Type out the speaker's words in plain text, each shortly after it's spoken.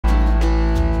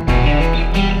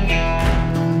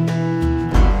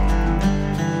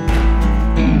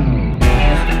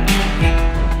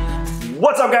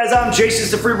up, guys? I'm Jason's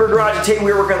the Freebird Garage, and today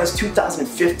we're working on this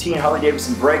 2015 Harley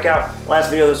Davidson Breakout. Last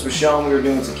video this was shown, we were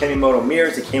doing some Kemimoto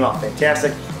mirrors. They came out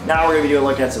fantastic. Now we're going to be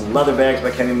looking at some leather bags by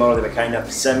Kemimoto. They've been kind enough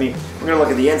to send me. We're going to look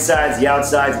at the insides, the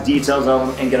outsides, the details of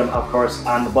them, and get them, of course,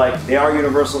 on the bike. They are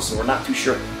universal, so we're not too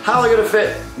sure how they're going to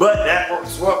fit, but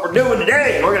that's what we're doing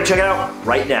today, and we're going to check it out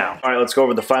right now. All right, let's go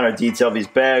over the finer detail of these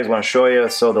bags. I want to show you.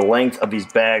 So the length of these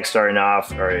bags starting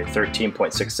off are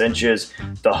 13.6 inches.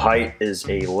 The height is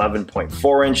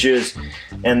 11.4 inches,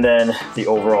 and then the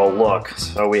overall look.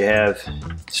 So we have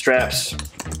straps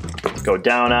to go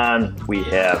down on. We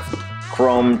have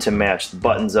chrome to match the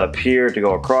buttons up here to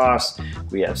go across.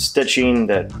 We have stitching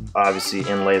that obviously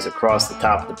inlays across the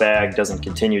top of the bag, doesn't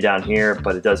continue down here,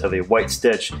 but it does have a white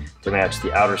stitch to match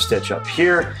the outer stitch up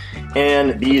here.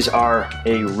 And these are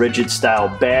a rigid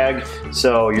style bag,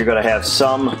 so you're going to have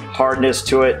some hardness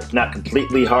to it, not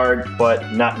completely hard,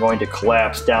 but not going to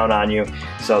collapse down on you.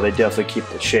 So they definitely keep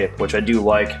the shape, which I do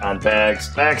like on bags.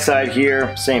 Backside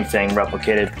here, same thing,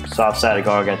 replicated. Soft side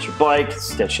going against your bike,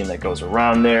 stitching that goes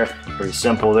around there. Pretty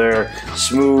simple there.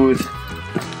 Smooth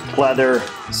leather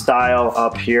style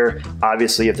up here.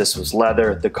 Obviously, if this was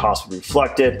leather, the cost would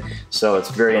reflect it, so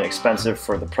it's very inexpensive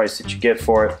for the price that you get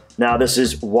for it. Now, this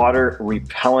is water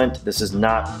repellent. This is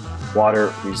not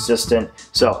water resistant.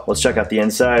 So let's check out the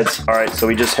insides. All right, so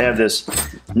we just have this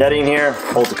netting here,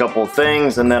 holds a couple of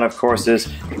things, and then of course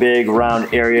this big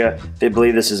round area. They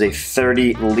believe this is a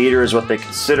 30 liter is what they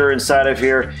consider inside of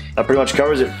here. That pretty much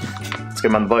covers it. Let's get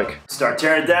them on the bike. Start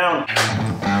tearing it down.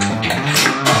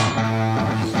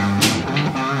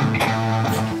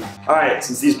 Alright,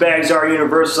 since these bags are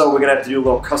universal, we're going to have to do a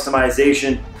little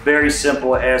customization. Very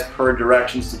simple as per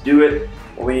directions to do it.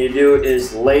 What we need to do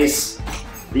is lace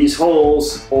these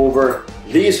holes over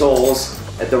these holes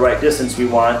at the right distance we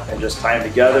want and just tie them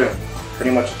together and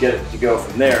pretty much get it to go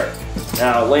from there.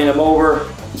 Now, laying them over,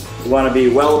 you want to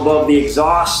be well above the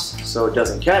exhaust so it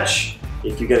doesn't catch.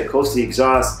 If you get it close to the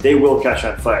exhaust, they will catch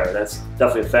on fire. That's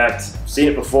definitely a fact. I've seen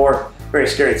it before. Very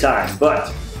scary time.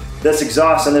 But this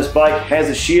exhaust on this bike has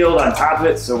a shield on top of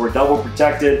it, so we're double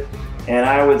protected. And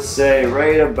I would say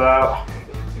right about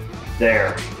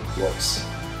there. Looks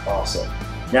awesome.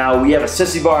 Now we have a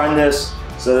sissy bar in this,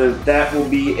 so that will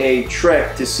be a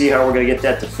trick to see how we're going to get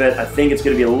that to fit. I think it's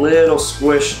going to be a little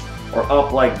squished or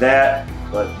up like that,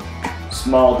 but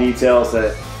small details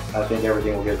that I think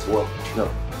everything will get to work.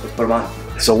 So let's put them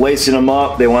on. So lacing them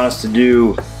up, they want us to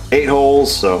do 8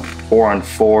 holes, so 4 on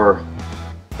 4.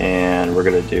 And we're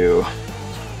gonna do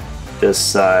this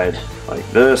side like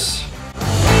this.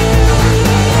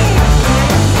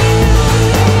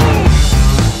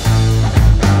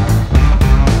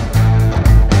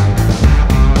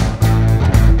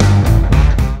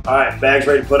 All right, bags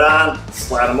ready to put on.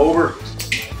 Slide them over.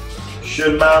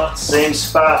 Should mount same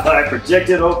spot that I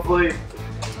predicted, hopefully.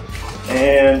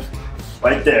 And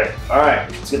right there. All right,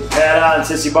 let's get the pad on,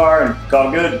 sissy bar, and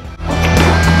call good.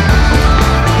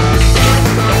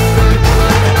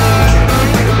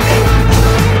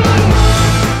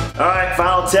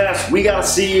 Final test, we gotta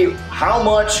see how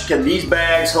much can these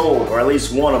bags hold, or at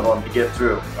least one of them to get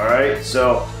through. All right,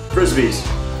 so Frisbees,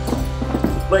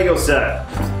 Lego set,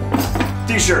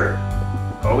 t-shirt,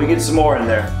 oh, we get some more in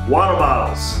there, water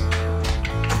bottles,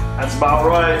 that's about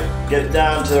right. Get it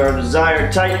down to our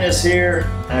desired tightness here,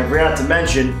 and I forgot to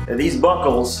mention that these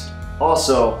buckles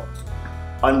also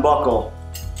unbuckle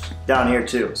down here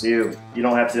too, so you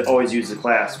don't have to always use the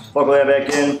clasp. Buckle that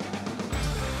back in.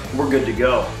 We're good to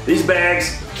go. These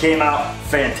bags came out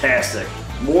fantastic.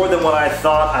 More than what I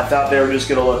thought. I thought they were just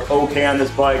gonna look okay on this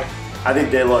bike. I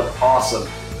think they look awesome.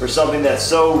 For something that's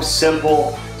so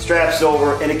simple, straps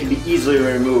over, and it can be easily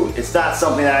removed. It's not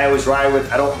something that I always ride with.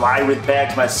 I don't ride with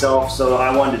bags myself, so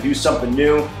I wanted to do something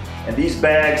new. And these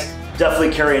bags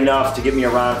definitely carry enough to get me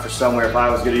around for somewhere if I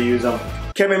was gonna use them.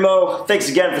 Kemimo, thanks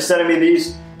again for sending me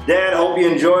these. Dad, I hope you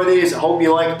enjoy these. I hope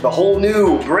you like the whole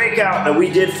new breakout that we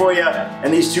did for you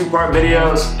in these 2-part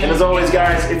videos. And as always,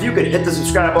 guys, if you could hit the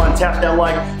subscribe button, tap that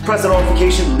like, press the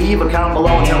notification, leave a comment below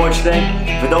and tell me what you think.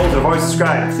 For those who have already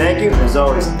subscribed, thank you. And as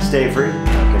always, stay free.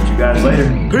 I'll catch you guys later.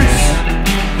 Peace.